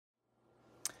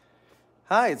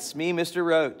Hi, it's me, Mr.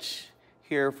 Roach,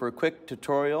 here for a quick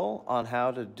tutorial on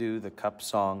how to do the cup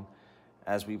song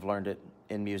as we've learned it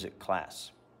in music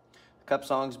class. The cup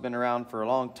song's been around for a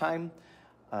long time.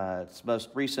 Its most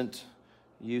recent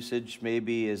usage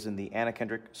maybe is in the Anna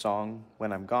Kendrick song,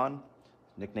 When I'm Gone,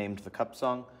 nicknamed the cup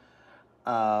song.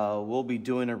 We'll be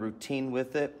doing a routine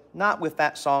with it, not with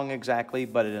that song exactly,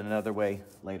 but in another way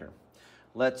later.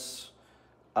 Let's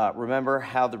remember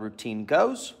how the routine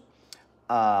goes.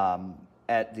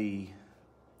 At the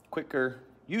quicker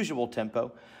usual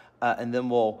tempo, and then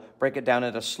we'll break it down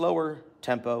at a slower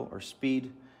tempo or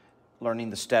speed, learning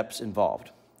the steps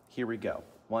involved. Here we go.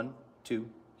 1, 2,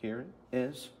 here it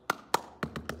is.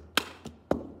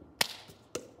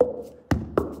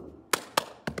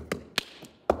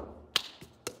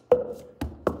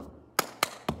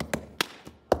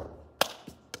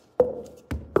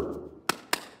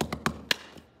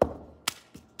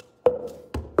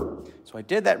 So I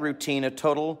did that routine a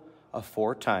total of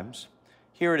 4 times.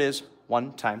 Here it is,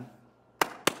 1 time.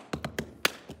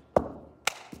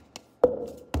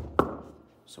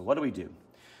 So what do?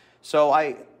 So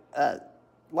I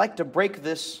like to break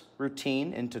this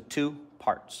routine into 2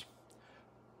 parts.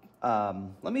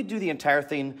 Let me do the entire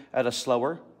thing at a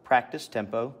slower practice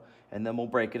tempo, and then we'll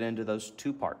break it into those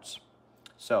 2 parts.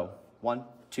 So 1,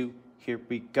 2, here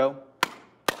we go.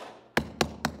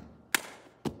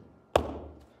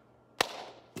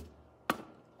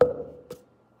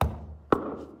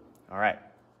 All right,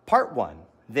 part 1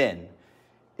 then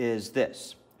is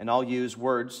this, and I'll use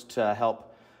words to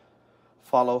help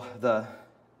follow the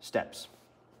steps.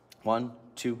 1,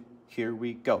 2, here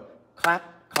we go.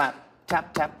 Clap, clap,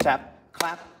 tap, tap, tap,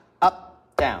 clap, up,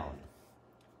 down.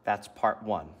 That's part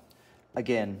 1.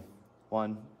 Again,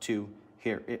 1, 2,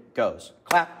 here it goes.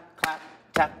 Clap, clap,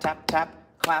 tap, tap, tap,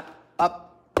 clap,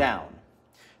 up, down.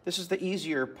 This is the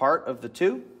easier part of the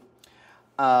 2.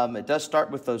 It does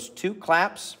start with those 2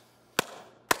 claps,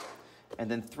 and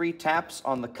then 3 taps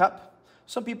on the cup.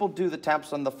 Some people do the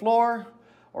taps on the floor,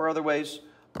 or other ways.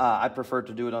 I prefer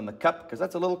to do it on the cup, because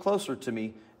that's a little closer to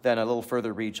me than a little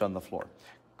further reach on the floor.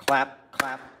 Clap,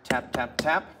 clap, tap, tap,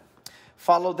 tap.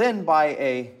 Followed then by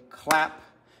a clap,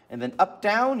 and then up,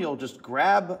 down. You'll just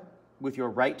grab with your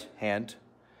right hand,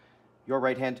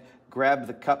 grab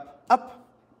the cup up,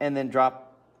 and then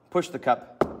push the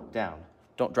cup down.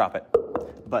 Don't drop it,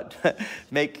 but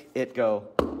make it go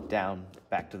down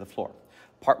back to the floor.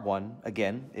 Part 1,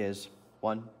 again, is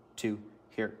 1, 2,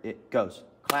 here it goes.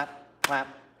 Clap, clap,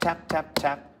 tap, tap,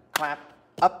 tap, clap,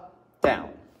 up,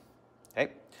 down.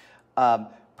 Okay?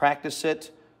 Practice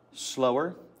it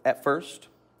slower at first.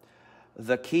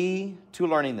 The key to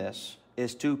learning this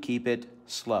is to keep it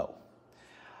slow.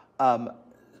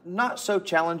 Not so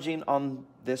challenging on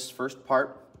this first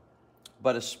part,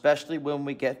 but especially when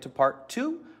we get to part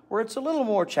 2, where it's a little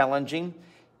more challenging,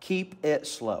 keep it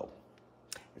slow.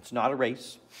 It's not a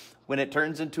race. When it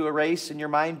turns into a race in your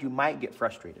mind, you might get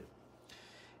frustrated.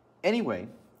 Anyway,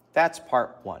 that's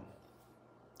part 1.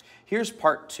 Here's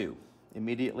part 2,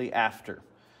 immediately after.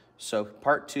 So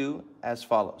part 2 as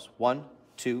follows. 1,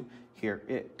 2, here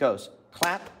it goes.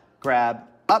 Clap, grab,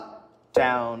 up,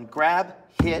 down, grab,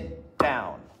 hit,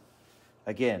 down.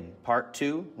 Again, part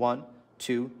 2, 1,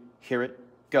 2, here it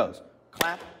goes.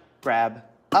 Clap, grab,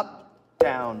 up,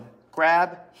 down,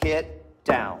 grab, hit,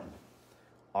 down.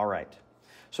 All right.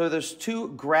 So there's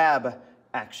 2 grab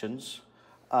actions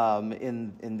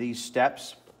in these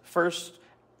steps. First,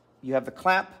 you have the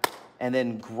clap, and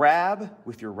then grab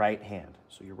with your right hand.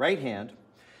 So your right hand,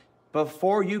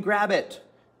 before you grab it,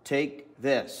 take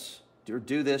this, or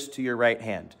do this to your right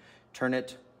hand. Turn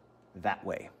it that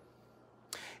way.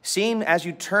 Seeing as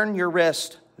you turn your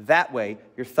wrist that way,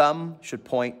 your thumb should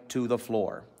point to the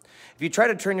floor. If you try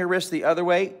to turn your wrist the other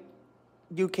way,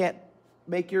 you can't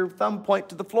make your thumb point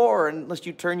to the floor unless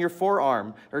you turn your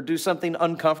forearm or do something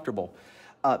uncomfortable.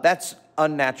 That's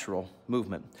unnatural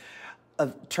movement.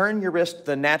 Turn your wrist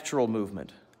the natural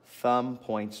movement. Thumb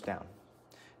points down.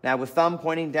 Now with thumb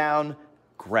pointing down,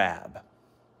 grab.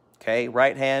 Okay,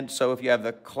 right hand. So if you have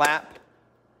the clap,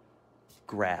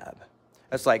 grab.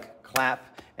 That's like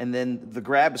clap, and then the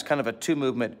grab is kind of a 2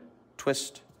 movement,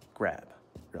 twist, grab,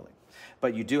 really.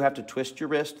 But you do have to twist your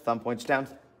wrist, thumb points down,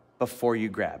 before you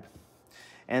grab.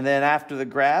 And then after the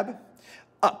grab,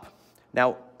 up.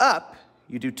 Now up,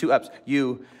 you do 2 ups.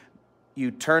 You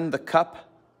turn the cup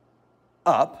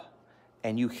up,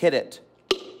 and you hit it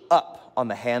up on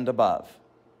the hand above.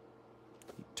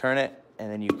 You turn it, and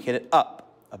then you hit it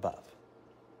up above.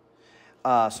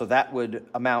 So that would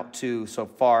amount to, so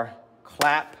far,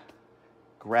 clap,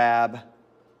 grab,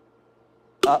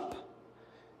 up,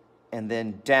 and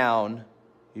then down,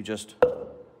 you just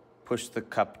push the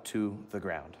cup to the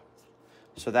ground.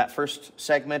 So that first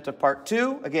segment of part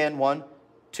 2, again, 1,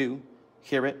 2,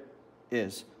 here it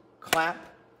is. Clap,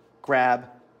 grab,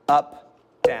 up,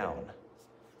 down.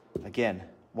 Again,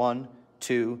 1,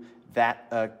 2, that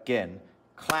again.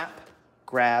 Clap,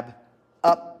 grab,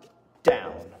 up,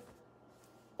 down.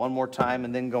 One more time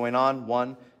and then going on.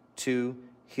 1, 2,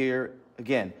 here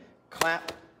again.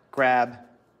 Clap, grab,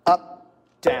 up,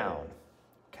 down.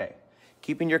 Okay.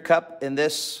 Keeping your cup in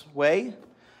this way,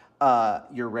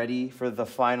 you're ready for the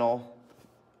final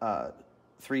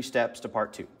 3 steps to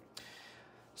part 2.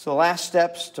 So the last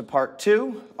steps to part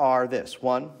 2 are this.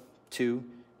 1, 2,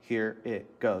 here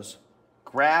it goes.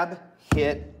 Grab,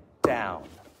 hit, down.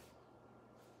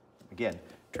 Again,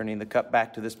 turning the cup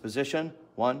back to this position.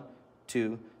 1,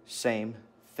 2, same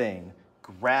thing.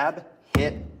 Grab,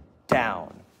 hit,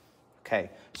 down. Okay,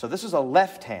 so this is a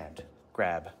left hand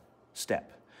grab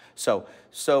step.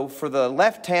 So for the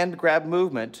left hand grab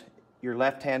movement, your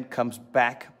left hand comes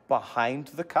back behind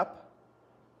the cup.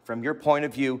 From your point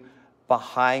of view,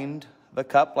 behind the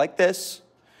cup like this.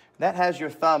 That has your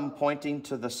thumb pointing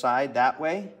to the side that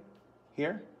way,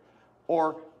 here,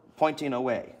 or pointing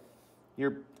away.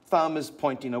 Your thumb is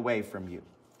pointing away from you,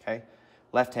 okay?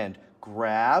 Left hand,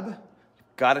 grab.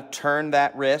 Got to turn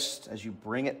that wrist as you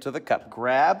bring it to the cup.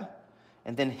 Grab,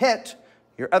 and then hit.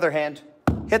 Your other hand,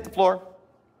 hit the floor,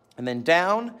 and then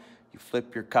down. You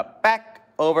flip your cup back,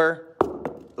 over,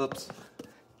 oops,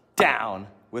 down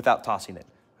without tossing it.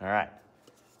 All right.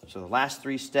 So the last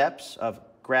 3 steps of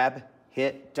grab,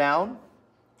 hit, down,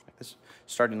 like this,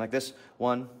 starting like this.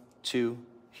 1, 2,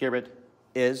 here it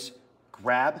is.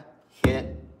 Grab,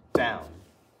 hit, down.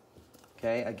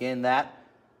 Okay, again that,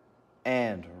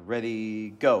 and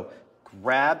ready, go.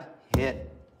 Grab, hit,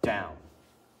 down.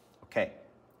 Okay,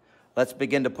 let's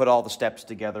begin to put all the steps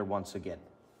together once again.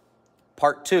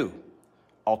 Part 2,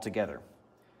 all together.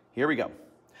 Here we go.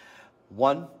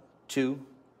 1, 2,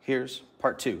 here's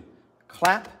part 2.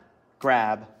 Clap,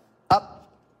 grab, up,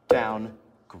 down,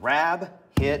 grab,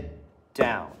 hit,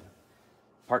 down.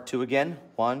 Part 2 again.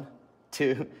 1,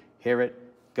 2, here it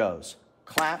goes.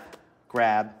 Clap,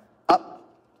 grab, up,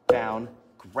 down,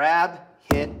 grab,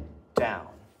 hit, down.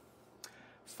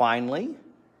 Finally,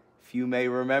 if you may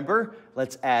remember,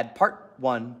 let's add part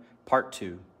 1, part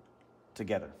 2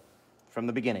 together from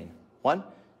the beginning. 1,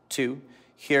 2,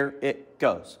 here it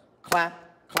goes. Clap,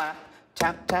 clap,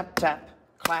 tap, tap, tap,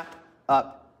 clap,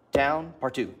 up, down,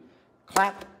 part 2.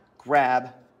 Clap,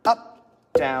 grab, up,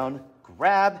 down,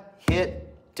 grab, hit,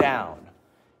 down.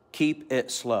 Keep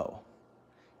it slow.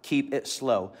 Keep it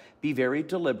slow. Be very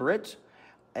deliberate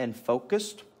and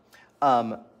focused.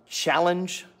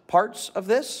 Challenge parts of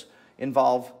this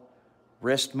involve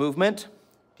wrist movement.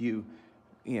 You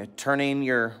know, turning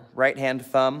your right hand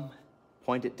thumb,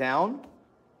 point it down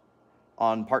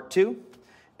on part 2.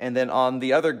 And then on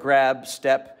the other grab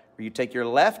step, where you take your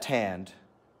left hand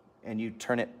and you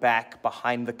turn it back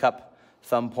behind the cup,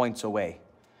 thumb points away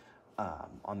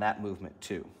on that movement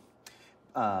too.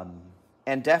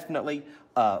 And definitely,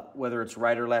 whether it's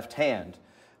right or left hand,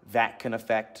 that can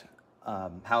affect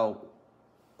how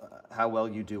well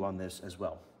you do on this as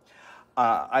well.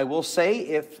 I will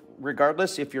say,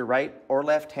 regardless if you're right or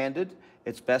left-handed,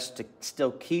 it's best to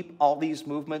still keep all these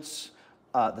movements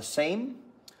the same,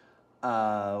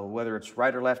 whether it's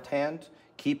right or left hand.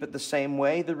 Keep it the same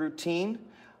way, the routine,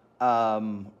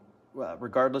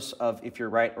 regardless of if you're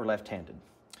right or left-handed.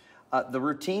 The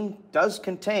routine does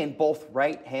contain both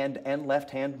right hand and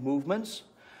left hand movements,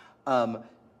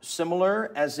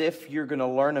 similar as if you're going to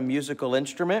learn a musical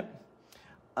instrument.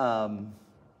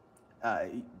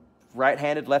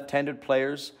 Right-handed, left-handed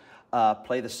players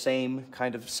play the same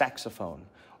kind of saxophone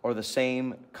or the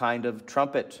same kind of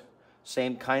trumpet,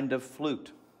 same kind of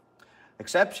flute.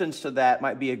 Exceptions to that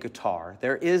might be a guitar.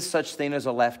 There is such thing as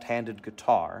a left-handed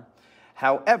guitar.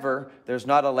 However, there's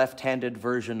not a left-handed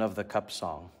version of the cup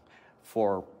song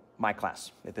for my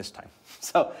class at this time.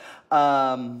 So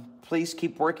please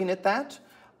keep working at that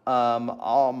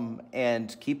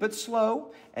and keep it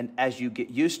slow. And as you get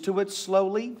used to it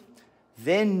slowly,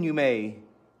 then you may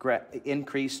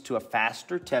increase to a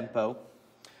faster tempo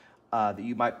that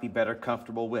you might be better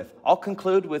comfortable with. I'll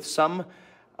conclude with some,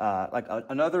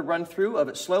 another run through of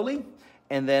it slowly,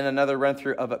 and then another run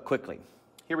through of it quickly.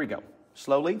 Here we go.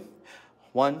 Slowly.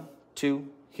 1, 2,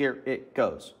 here it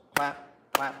goes. Clap,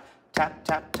 clap, tap,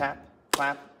 tap, tap,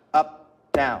 clap, up,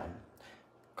 down.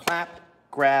 Clap,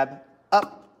 grab,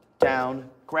 up, down,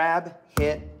 grab,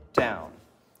 hit, down.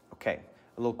 Okay,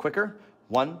 a little quicker.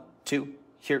 1, 2,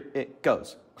 here it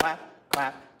goes. Clap,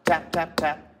 clap, tap, tap,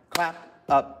 tap, clap,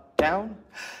 up, down.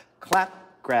 Clap,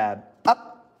 grab,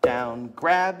 up, down,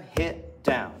 grab, hit,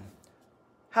 down.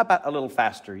 How about a little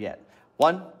faster yet?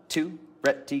 1, 2,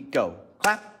 ready, go.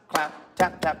 Clap, clap,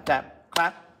 tap, tap, tap,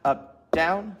 clap, up,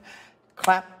 down,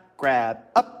 clap, grab,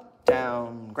 up,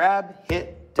 down, grab,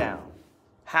 hit, down.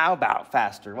 How about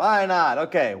faster? Why not?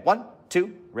 Okay, 1,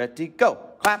 2, ready, go.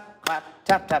 Clap, clap,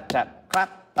 tap, tap, tap,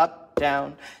 clap, up,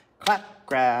 down, clap,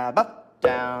 grab, up,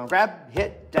 down, grab,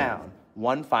 hit, down.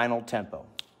 One final tempo.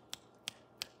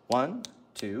 1,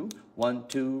 2, 1,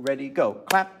 2, ready, go.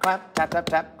 Clap, clap, tap, tap,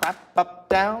 tap, clap, up,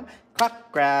 down,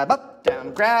 clap, grab, up,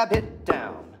 down, grab, hit,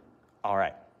 down. All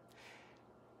right.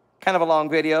 Kind of a long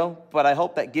video, but I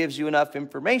hope that gives you enough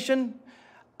information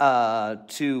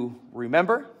to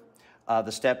remember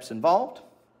the steps involved.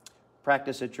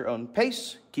 Practice at your own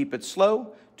pace. Keep it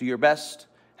slow. Do your best.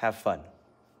 Have fun.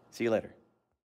 See you later.